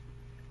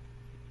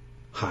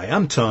Hi,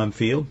 I'm Tom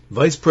Field,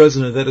 Vice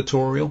President of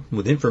Editorial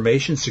with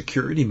Information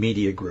Security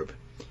Media Group.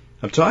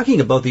 I'm talking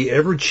about the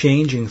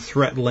ever-changing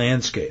threat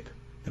landscape.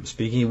 I'm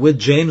speaking with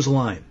James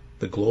Line,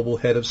 the Global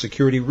Head of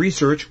Security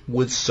Research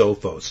with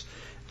Sophos.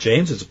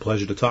 James, it's a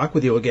pleasure to talk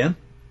with you again.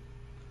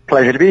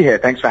 Pleasure to be here.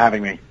 Thanks for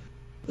having me.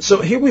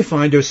 So here we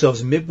find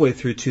ourselves midway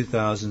through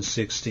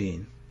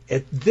 2016.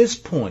 At this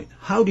point,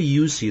 how do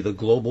you see the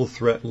global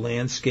threat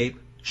landscape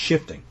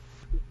shifting?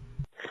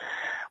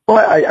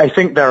 Well, I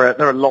think there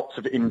are lots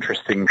of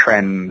interesting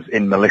trends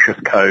in malicious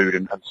code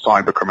and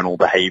cyber criminal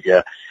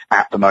behavior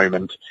at the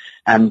moment.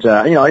 And,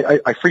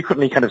 I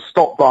frequently kind of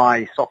stop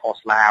by Sophos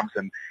Labs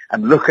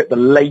and look at the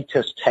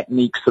latest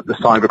techniques that the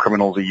cyber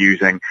criminals are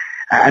using.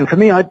 And for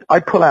me, I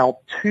pull out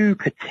two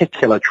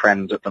particular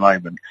trends at the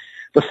moment.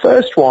 The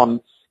first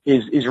one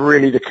is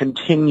really the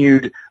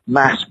continued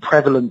mass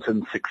prevalence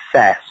and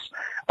success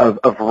of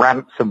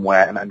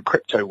ransomware and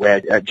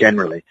cryptoware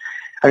generally.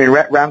 I mean,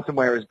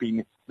 ransomware has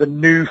been the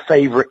new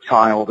favorite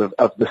child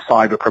of the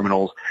cyber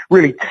criminals,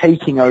 really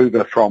taking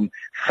over from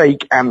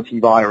fake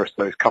antivirus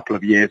those couple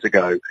of years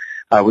ago.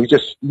 With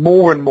just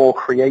more and more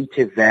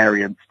creative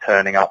variants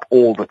turning up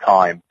all the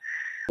time.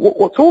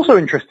 What's also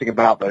interesting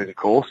about those, of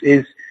course,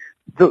 is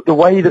the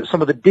way that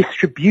some of the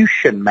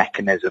distribution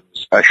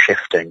mechanisms are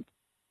shifting.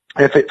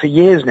 For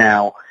years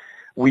now,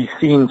 we've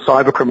seen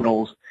cyber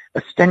criminals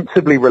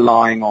ostensibly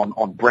relying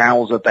on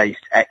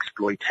browser-based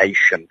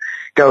exploitation,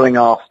 going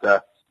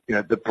after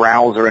the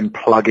browser and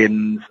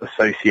plugins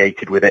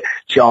associated with it,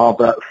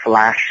 Java,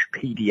 Flash,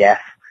 PDF.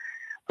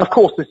 Of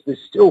course,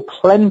 there's still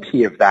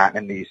plenty of that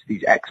in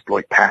these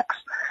exploit packs,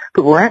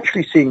 but we're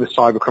actually seeing the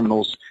cyber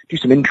criminals do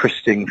some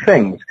interesting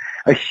things.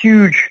 A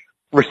huge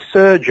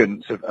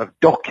resurgence of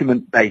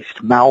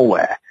document-based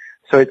malware.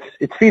 So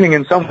it's feeling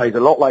in some ways a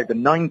lot like the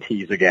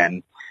 90s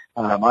again.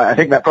 I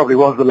think that probably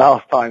was the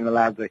last time in the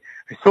labs I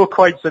saw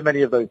quite so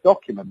many of those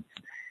documents.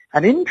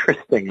 And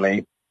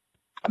interestingly,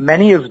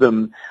 many of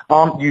them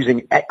aren't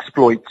using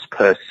exploits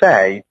per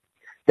se.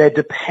 They're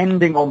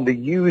depending on the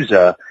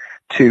user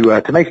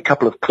to make a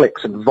couple of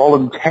clicks and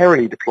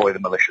voluntarily deploy the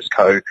malicious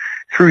code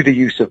through the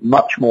use of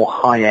much more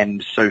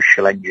high-end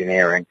social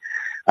engineering.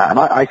 And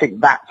I think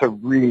that's a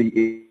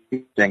really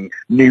interesting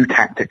new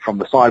tactic from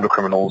the cyber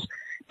criminals,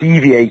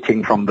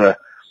 deviating from the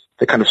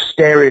kind of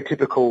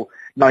stereotypical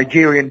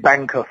Nigerian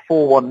banker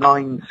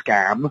 419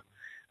 scam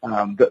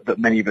that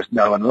many of us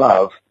know and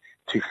love,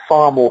 to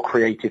far more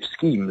creative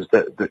schemes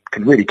that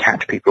can really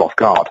catch people off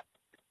guard.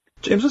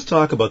 James, let's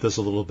talk about this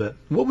a little bit.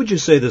 What would you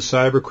say the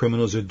cyber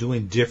criminals are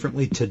doing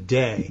differently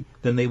today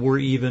than they were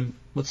even,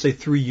 let's say,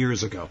 3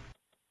 years ago?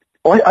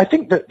 Well, I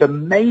think that the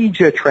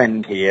major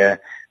trend here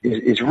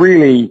is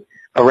really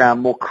around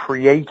more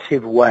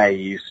creative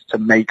ways to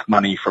make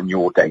money from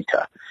your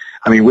data.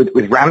 I mean, with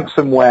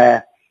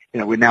ransomware,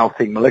 we're now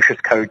seeing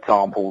malicious code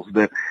samples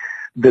that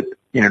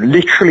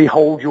literally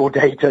hold your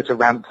data to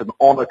ransom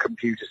on a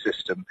computer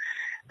system.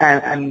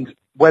 And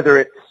whether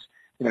it's,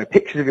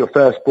 pictures of your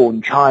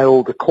firstborn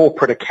child, the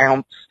corporate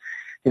accounts,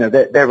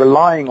 they're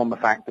relying on the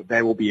fact that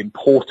there will be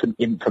important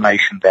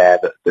information there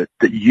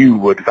that you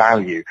would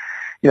value.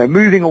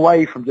 Moving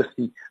away from just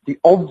the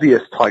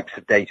obvious types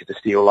of data to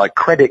steal, like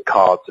credit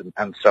cards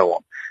and so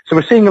on. So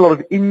we're seeing a lot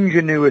of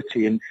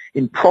ingenuity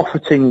in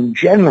profiting in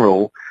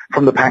general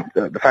from the fact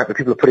that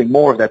people are putting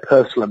more of their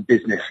personal and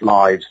business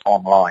lives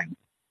online.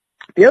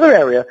 The other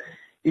area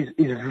is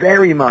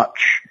very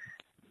much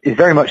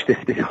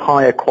this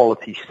higher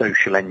quality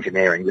social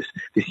engineering,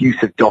 this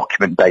use of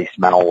document-based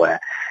malware.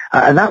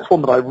 And that's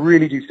one that I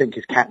really do think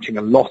is catching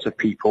a lot of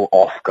people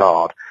off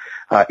guard.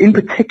 In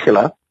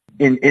particular,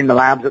 in the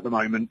labs at the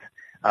moment,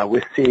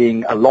 we're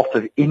seeing a lot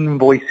of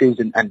invoices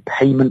and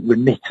payment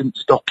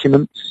remittance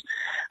documents.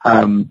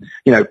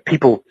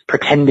 People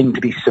pretending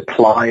to be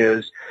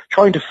suppliers,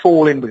 trying to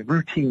fall in with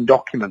routine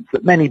documents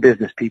that many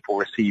business people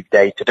receive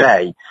day to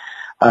day,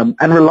 and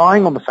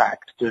relying on the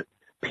fact that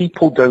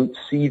people don't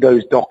see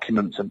those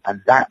documents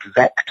and that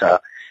vector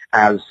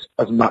as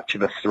much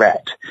of a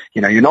threat.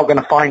 You're not going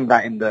to find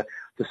that in the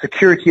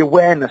security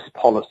awareness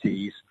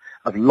policies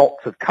of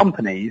lots of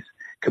companies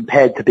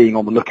compared to being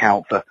on the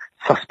lookout for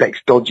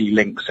suspect dodgy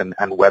links and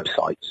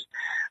websites.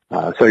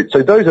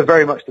 So those are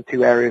very much the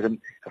two areas,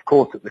 and of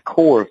course at the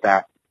core of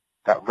that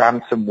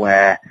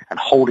ransomware and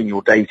holding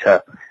your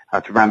data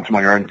to ransom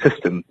on your own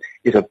system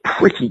is a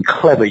pretty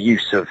clever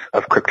use of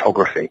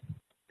cryptography.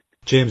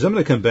 James, I'm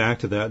going to come back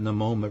to that in a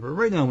moment, but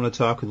right now I want to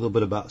talk a little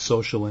bit about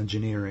social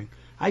engineering.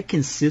 I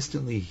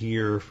consistently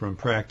hear from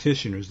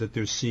practitioners that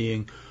they're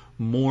seeing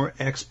more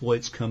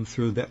exploits come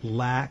through that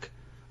lack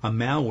a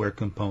malware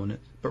component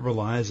but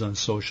relies on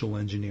social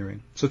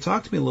engineering. So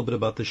talk to me a little bit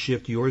about the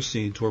shift you're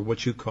seeing toward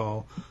what you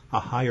call a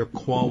higher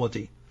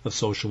quality of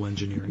social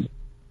engineering.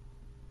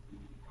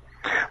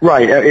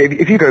 Right.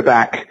 If you go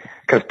back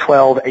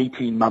 12,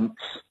 18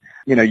 months,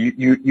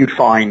 you'd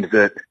find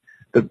that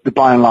the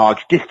by and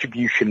large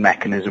distribution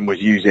mechanism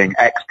was using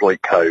exploit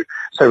code.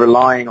 So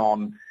relying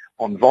on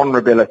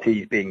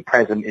vulnerabilities being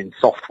present in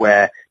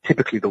software,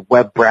 typically the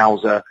web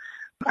browser,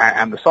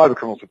 and the cyber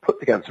criminals would put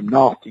together some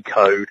nasty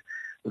code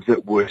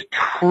that would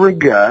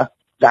trigger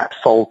that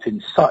fault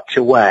in such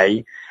a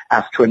way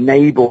as to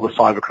enable the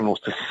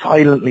cybercriminals to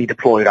silently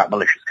deploy that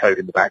malicious code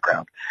in the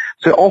background.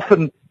 So it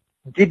often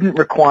didn't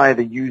require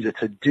the user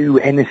to do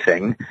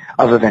anything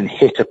other than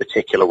hit a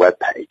particular web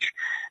page.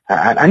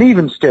 And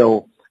even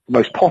still, the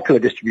most popular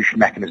distribution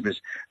mechanism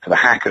is for the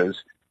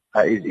hackers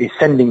is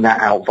sending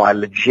that out via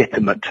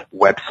legitimate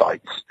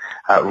websites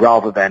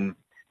rather than,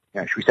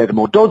 should we say, the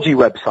more dodgy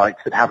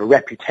websites that have a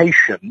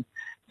reputation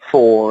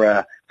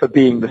for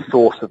being the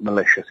source of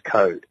malicious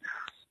code.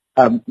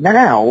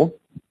 Now,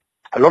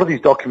 a lot of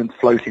these documents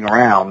floating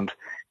around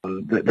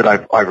that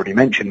I've already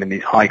mentioned in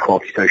these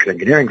high-quality social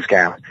engineering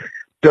scams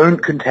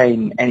don't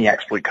contain any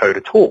exploit code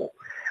at all.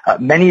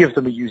 Many of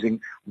them are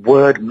using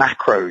Word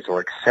macros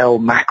or Excel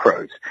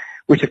macros,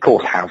 which of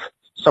course have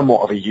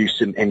somewhat of a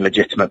use in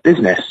legitimate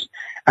business,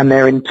 and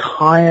they're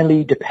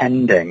entirely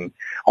depending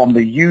on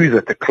the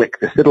user to click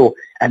this little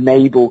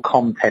enable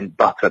content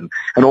button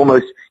and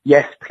almost,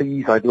 yes,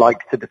 please, I'd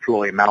like to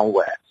deploy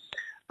malware.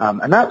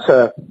 And that's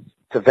a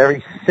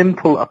very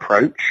simple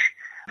approach,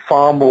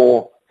 far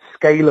more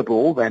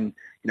scalable than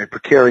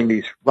procuring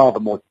these rather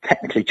more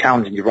technically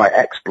challenging to write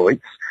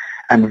exploits,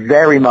 and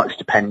very much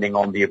depending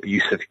on the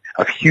abuse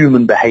of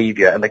human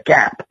behavior and the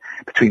gap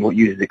between what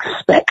users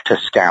expect a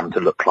scam to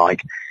look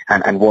like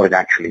and what it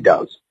actually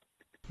does.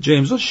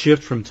 James, let's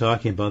shift from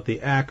talking about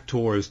the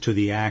actors to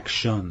the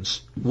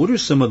actions. What are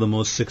some of the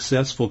most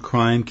successful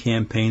crime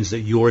campaigns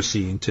that you're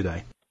seeing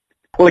today?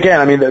 Well,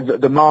 again, I mean,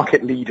 the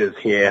market leaders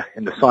here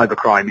in the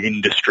cybercrime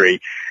industry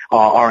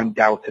are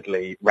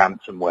undoubtedly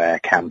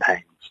ransomware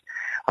campaigns.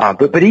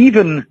 But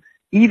even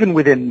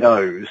within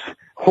those,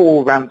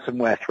 all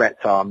ransomware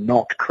threats are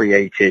not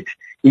created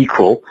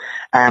equal,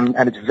 and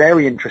it's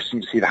very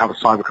interesting to see how the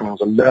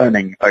cybercriminals are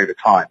learning over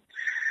time.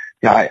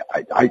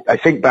 I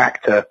think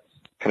back to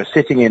kind of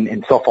sitting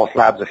in Sophos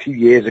Labs a few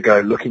years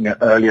ago looking at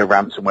earlier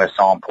ransomware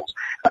samples,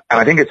 and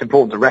I think it's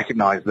important to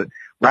recognize that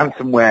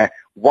ransomware,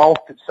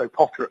 whilst it's so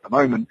popular at the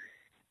moment,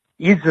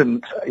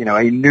 isn't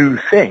a new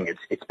thing.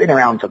 It's been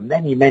around for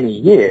many, many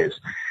years.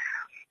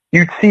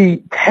 You'd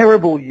see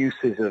terrible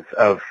uses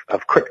of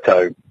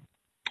crypto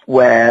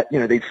where,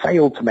 they'd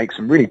failed to make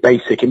some really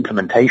basic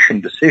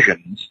implementation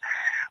decisions,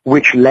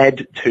 which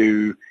led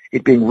to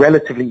it being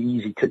relatively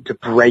easy to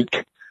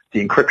break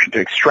the encryption, to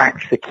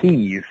extract the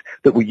keys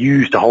that were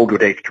used to hold your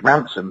data to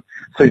ransom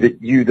so that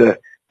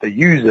the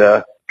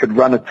user could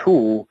run a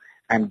tool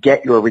and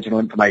get your original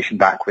information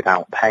back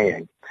without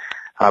paying.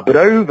 But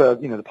over,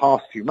 the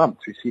past few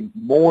months, we've seen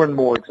more and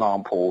more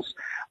examples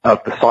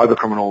of the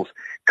cybercriminals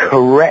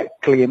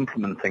correctly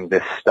implementing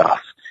this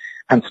stuff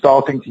and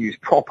starting to use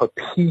proper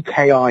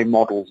PKI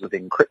models of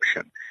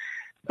encryption,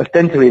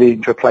 ostensibly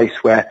leading to a place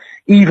where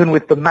even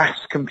with the mass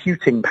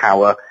computing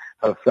power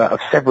of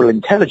several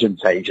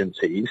intelligence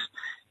agencies,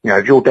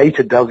 if your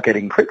data does get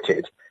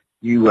encrypted,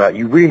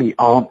 you really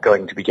aren't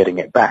going to be getting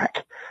it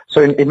back.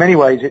 So in many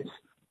ways,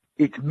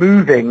 it's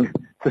moving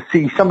to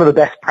see some of the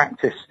best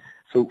practice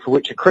for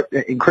which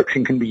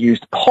encryption can be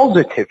used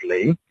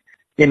positively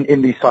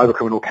in these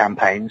cybercriminal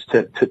campaigns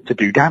to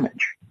do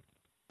damage.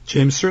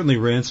 James, certainly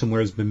ransomware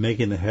has been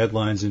making the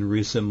headlines in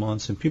recent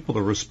months, and people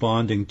are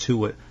responding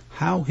to it.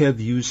 How have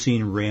you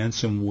seen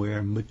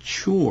ransomware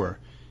mature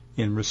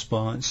in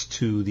response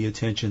to the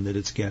attention that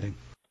it's getting?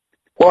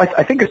 Well,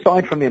 I think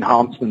aside from the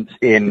enhancements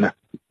in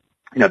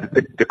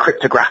the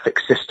cryptographic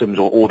systems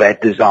or their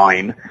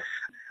design,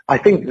 I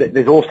think that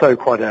there's also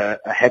quite a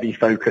heavy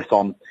focus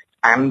on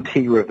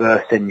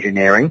anti-reverse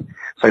engineering,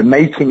 so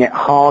making it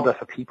harder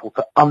for people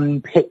to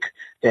unpick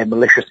their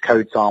malicious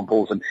code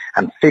samples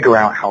and figure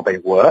out how they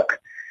work.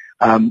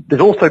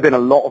 There's also been a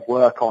lot of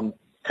work on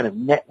kind of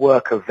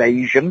network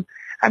evasion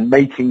and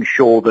making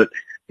sure that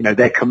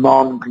their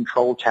command and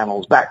control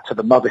channels back to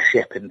the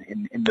mothership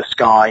in the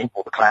sky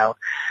or the cloud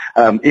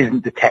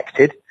isn't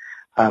detected.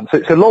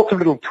 So lots of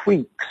little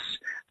tweaks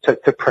to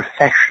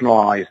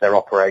professionalize their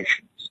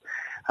operations.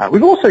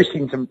 We've also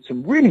seen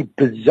some really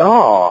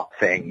bizarre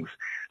things,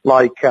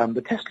 like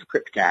the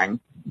TeslaCrypt gang,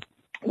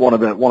 one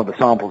of the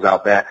samples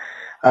out there.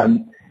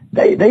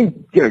 They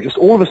just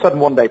all of a sudden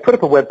one day put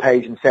up a web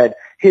page and said,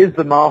 "Here's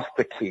the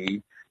master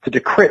key to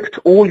decrypt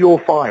all your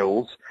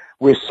files.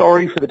 We're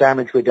sorry for the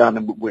damage we've done,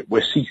 and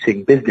we're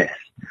ceasing business."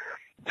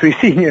 So we've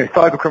seen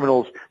cyber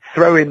criminals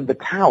throw in the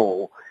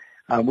towel,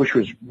 which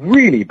was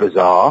really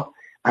bizarre,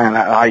 and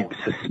I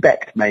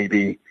suspect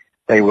maybe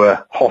they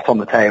were hot on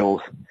the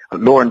tails.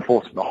 Law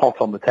enforcement are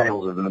hot on the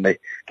tails of them, and they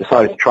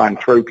decided to try and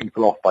throw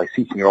people off by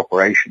ceasing their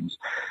operations.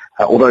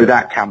 Although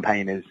that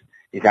campaign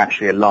is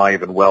actually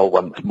alive and well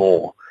once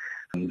more.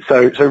 And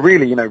so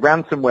really,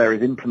 ransomware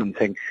is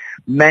implementing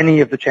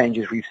many of the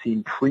changes we've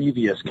seen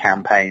previous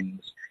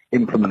campaigns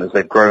implement as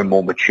they've grown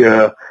more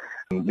mature.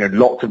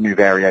 Lots of new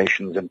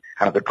variations, and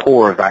at the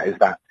core of that is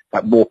that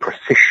more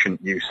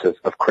proficient use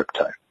of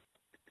crypto.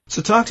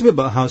 So talk to me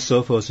about how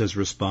Sophos has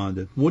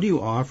responded. What are you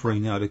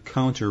offering now to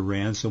counter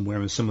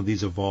ransomware in some of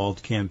these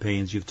evolved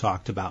campaigns you've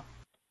talked about?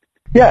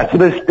 Yeah, so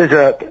there's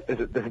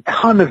a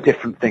ton of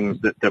different things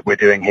that we're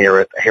doing here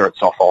at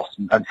Sophos,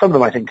 and some of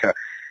them I think are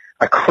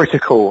are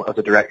critical as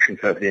a direction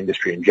for the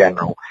industry in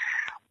general.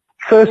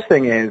 First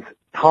thing is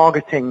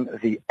targeting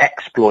the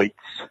exploits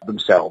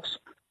themselves.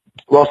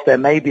 Whilst there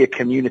may be a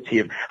community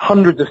of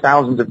hundreds of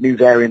thousands of new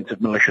variants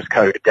of malicious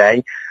code a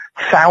day,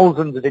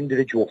 thousands of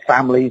individual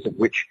families, of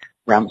which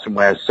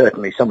ransomware is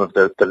certainly some of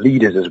the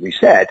leaders, as we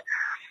said,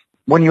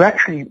 when you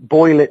actually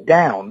boil it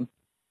down,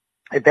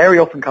 it very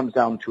often comes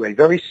down to a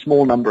very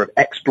small number of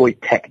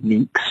exploit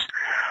techniques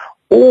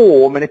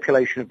or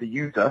manipulation of the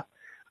user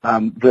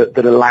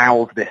that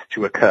allows this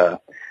to occur.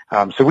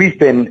 So we've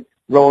been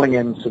rolling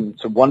in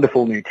some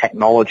wonderful new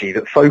technology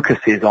that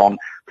focuses on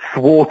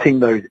thwarting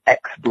those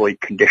exploit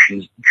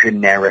conditions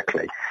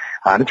generically.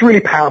 And it's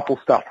really powerful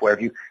stuff where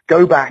if you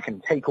go back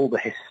and take all the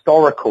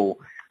historical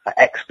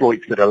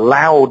exploits that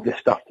allowed this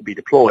stuff to be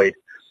deployed,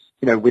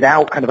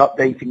 without kind of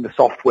updating the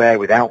software,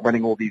 without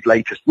running all these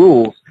latest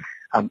rules,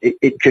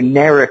 it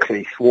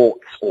generically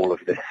thwarts all of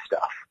this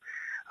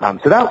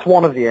stuff. So that's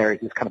one of the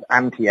areas, is kind of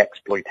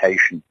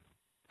anti-exploitation.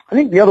 I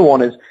think the other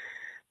one is,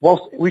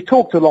 whilst we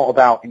talked a lot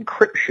about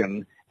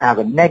encryption as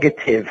a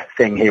negative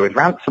thing here with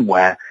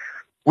ransomware,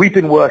 we've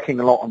been working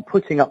a lot on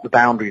putting up the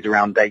boundaries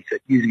around data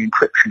using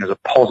encryption as a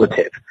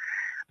positive.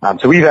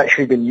 So we've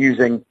actually been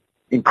using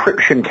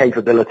encryption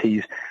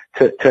capabilities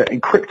to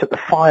encrypt at the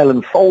file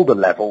and folder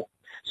level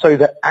so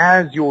that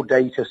as your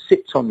data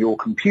sits on your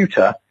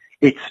computer,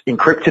 it's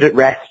encrypted at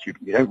rest, you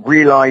don't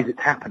realize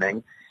it's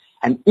happening,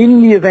 and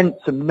in the event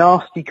some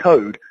nasty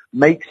code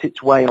makes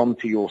its way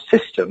onto your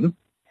system,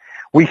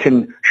 we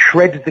can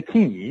shred the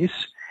keys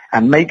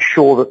and make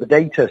sure that the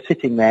data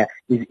sitting there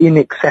is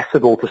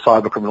inaccessible to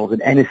cybercriminals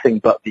in anything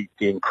but the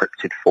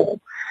encrypted form.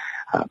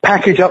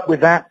 Package up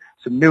with that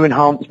some new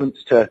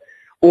enhancements to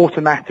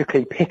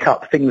automatically pick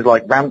up things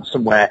like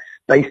ransomware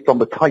based on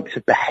the types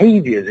of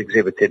behaviors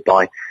exhibited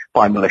by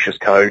malicious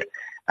code,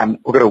 and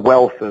we've got a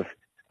wealth of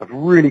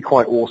really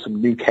quite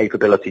awesome new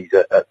capabilities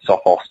at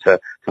Sophos to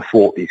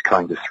thwart these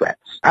kinds of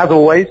threats. As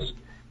always,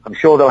 I'm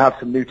sure they'll have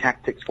some new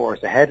tactics for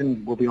us ahead,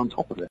 and we'll be on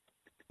top of it.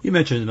 You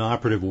mentioned an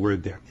operative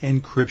word there,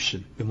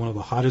 encryption. Been one of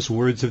the hottest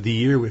words of the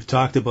year. We've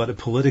talked about it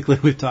politically.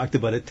 We've talked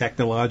about it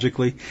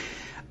technologically.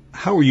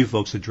 How are you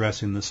folks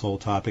addressing this whole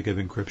topic of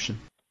encryption?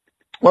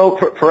 Well,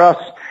 for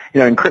us,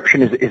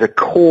 encryption is a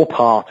core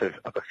part of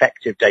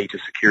effective data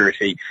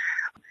security.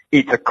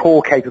 It's a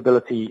core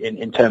capability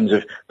in terms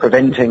of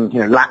preventing,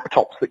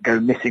 laptops that go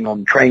missing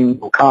on trains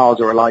or cars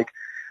or alike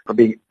from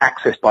being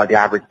accessed by the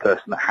average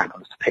person that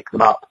happens to pick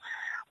them up.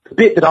 The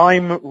bit that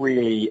I'm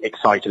really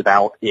excited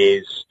about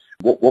is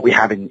what we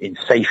have in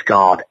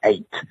Safeguard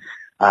 8,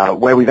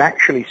 where we've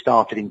actually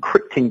started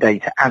encrypting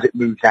data as it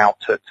moves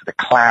out to the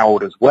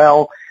cloud as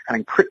well,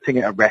 and encrypting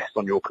it at rest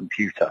on your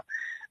computer.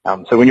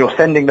 So when you're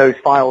sending those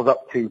files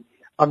up to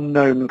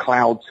unknown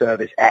cloud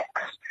service X,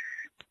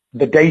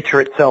 the data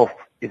itself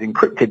is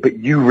encrypted, but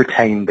you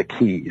retain the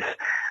keys.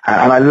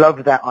 And I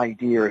love that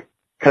idea of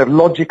kind of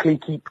logically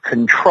keep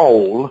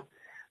control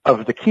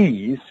of the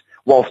keys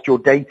whilst your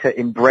data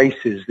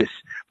embraces this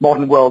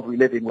modern world we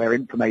live in where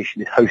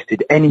information is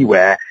hosted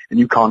anywhere and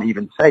you can't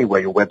even say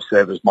where your web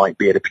servers might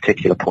be at a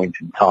particular point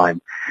in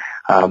time.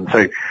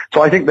 So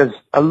I think there's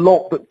a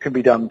lot that can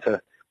be done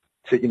to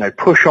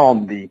push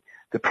on the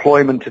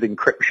deployment of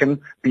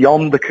encryption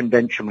beyond the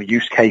conventional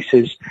use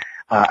cases.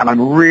 And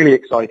I'm really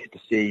excited to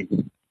see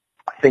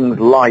things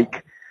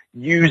like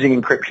using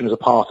encryption as a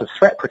part of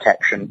threat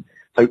protection.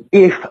 So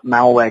if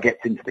malware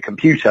gets into the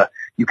computer,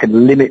 you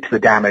can limit the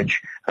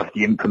damage of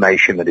the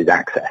information that is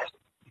accessed.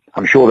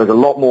 I'm sure there's a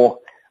lot more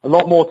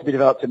to be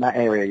developed in that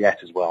area yet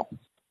as well.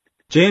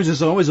 James,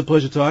 it's always a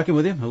pleasure talking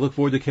with you. I look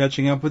forward to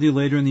catching up with you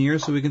later in the year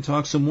so we can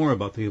talk some more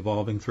about the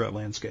evolving threat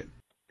landscape.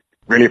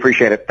 Really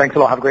appreciate it. Thanks a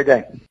lot. Have a great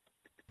day.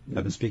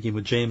 I've been speaking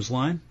with James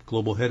Line,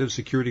 Global Head of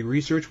Security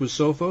Research with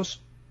Sophos.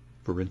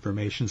 For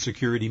Information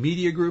Security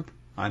Media Group,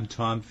 I'm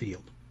Tom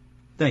Field.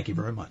 Thank you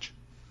very much.